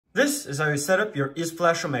This is how you set up your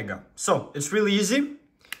EaseFlash Omega. So, it's really easy.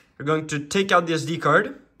 You're going to take out the SD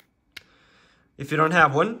card. If you don't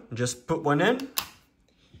have one, just put one in.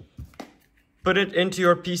 Put it into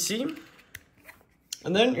your PC.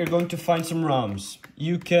 And then you're going to find some ROMs.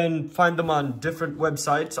 You can find them on different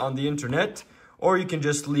websites on the internet, or you can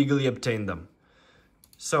just legally obtain them.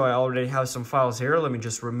 So I already have some files here. Let me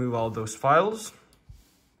just remove all those files.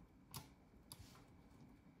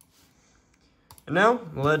 And now,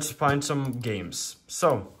 let's find some games.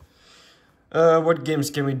 So, what games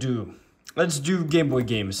can we do? Let's do Game Boy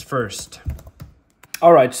games first.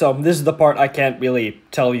 Alright, so this is the part I can't really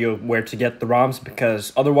tell you where to get the ROMs,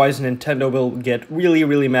 because otherwise Nintendo will get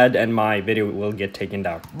really mad and my video will get taken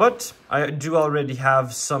down. But I do already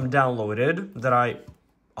have some downloaded that I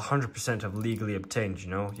 100% have legally obtained, you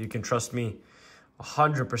know? You can trust me,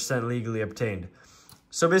 100% legally obtained.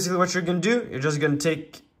 So basically what you're going to do, you're just going to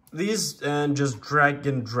take these and just drag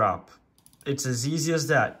and drop. It's as easy as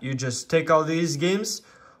that. You just take all these games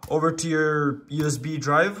over to your USB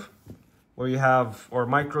drive, where you have, or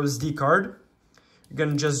micro SD card. You're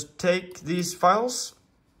gonna just take these files,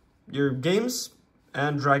 your games,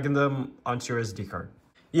 and dragging them onto your SD card.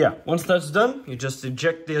 Yeah, once that's done, you just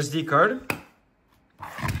eject the SD card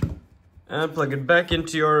and plug it back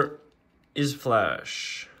into your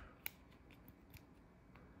EaseFlash.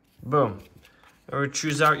 Boom. Or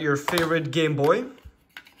choose out your favorite Game Boy.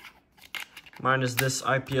 Mine is this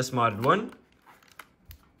IPS modded one.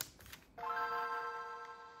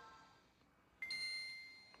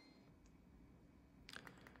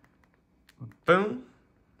 Boom,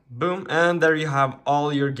 boom, and there you have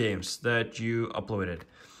all your games that you uploaded.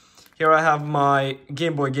 Here I have my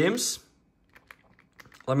Game Boy games.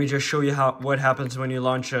 Let me just show you what happens when you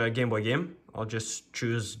launch a Game Boy game. I'll just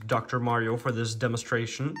choose Dr. Mario for this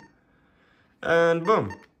demonstration. And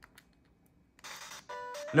boom.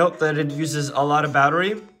 Note that it uses a lot of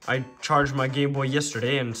battery. I charged my Game Boy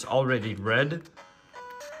yesterday and it's already red.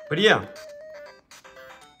 But yeah,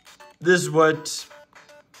 this is what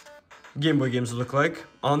Game Boy games look like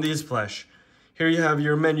on the EaseFlash. Here you have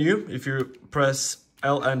your menu. If you press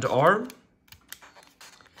L and R,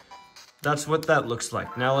 that's what that looks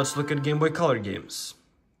like. Now let's look at Game Boy Color games.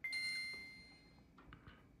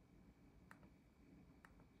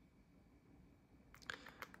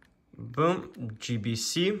 Boom,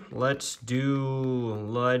 GBC. Let's do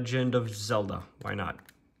Legend of Zelda. Why not?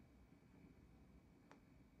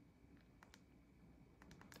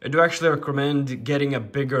 I do actually recommend getting a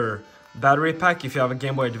bigger battery pack if you have a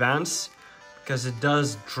Game Boy Advance, because it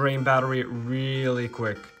does drain battery really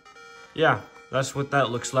quick. Yeah, that's what that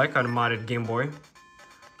looks like on a modded Game Boy.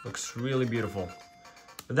 Looks really beautiful.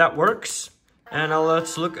 But that works, and now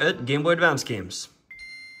let's look at Game Boy Advance games.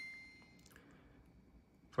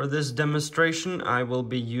 For this demonstration, I will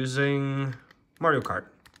be using Mario Kart.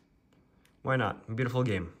 Why not? Beautiful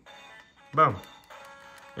game. Boom.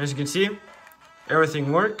 As you can see,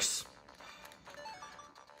 everything works.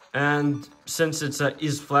 And since it's a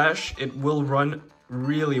EaseFlash, it will run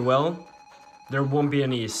really well. There won't be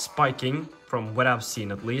any spiking, from what I've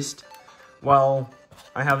seen at least. While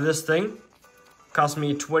I have this thing, cost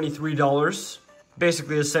me $23.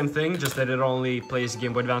 Basically the same thing, just that it only plays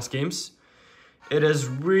Game Boy Advance games. It is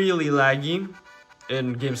really laggy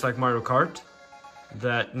in games like Mario Kart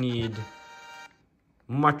that need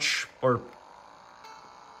much or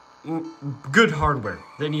good hardware.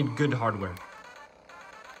 They need good hardware.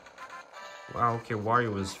 Wow, okay,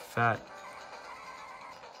 Wario was fat.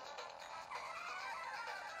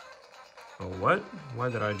 Oh, what? Why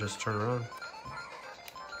did I just turn around?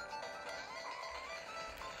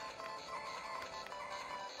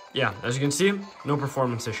 Yeah, as you can see, no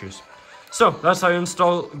performance issues. So, that's how you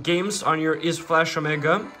install games on your EaseFlash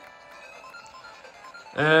Omega.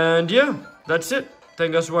 And yeah, that's it. Thank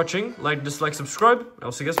you guys for watching. Like, dislike, subscribe.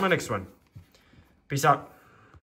 I'll see you guys in my next one. Peace out.